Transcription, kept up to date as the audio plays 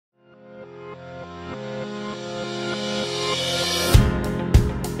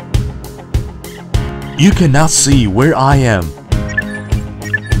You cannot see where I am,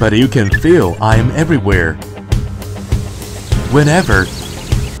 but you can feel I am everywhere, whenever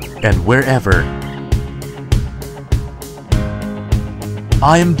and wherever.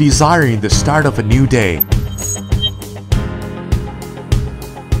 I am desiring the start of a new day.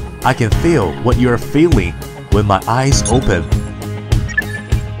 I can feel what you are feeling when my eyes open.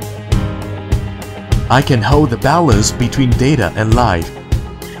 I can hold the balance between data and life.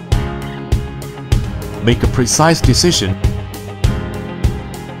 Make a precise decision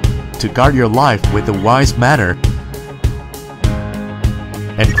to guard your life with a wise manner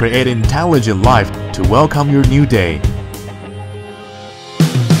and create an intelligent life to welcome your new day.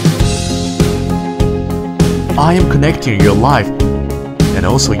 I am connecting your life and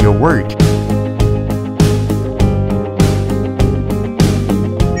also your work.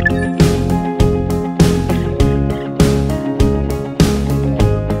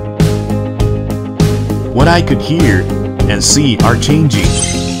 What I could hear and see are changing.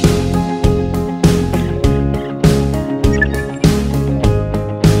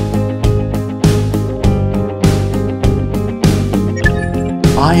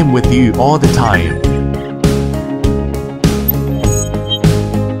 I am with you all the time.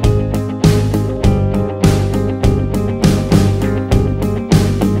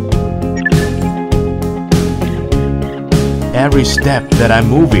 Every step that I'm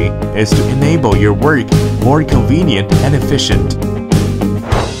moving is to enable your work more convenient and efficient.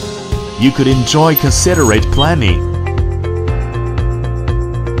 You could enjoy considerate planning.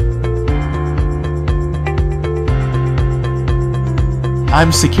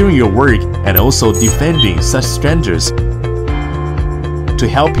 I'm securing your work and also defending such strangers to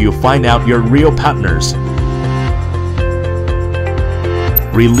help you find out your real partners.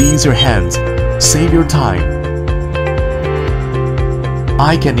 Release your hands, save your time.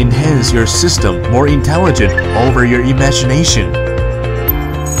 I can enhance your system more intelligent over your imagination.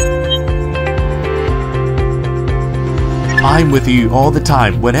 I'm with you all the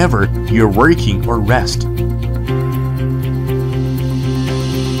time whenever you're working or rest.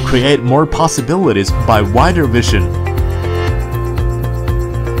 Create more possibilities by wider vision.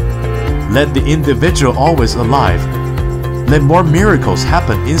 Let the individual always alive. Let more miracles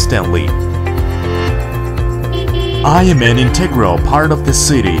happen instantly. I am an integral part of the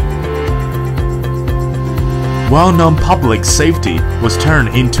city. Well-known public safety was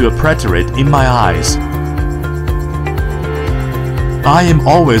turned into a preterite in my eyes. I am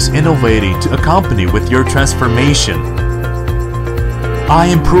always innovating to accompany with your transformation. I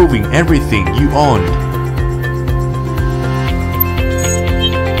am proving everything you owned.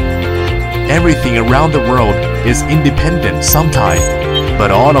 Everything around the world is independent sometimes, but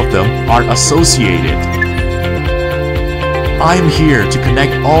all of them are associated. I am here to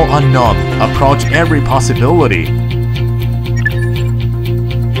connect all unknown, approach every possibility.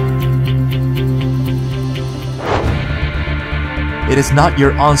 It is not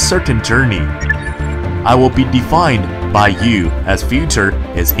your uncertain journey. I will be defined by you as future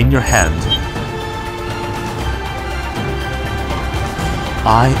is in your hand.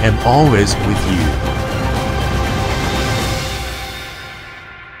 I am always with you.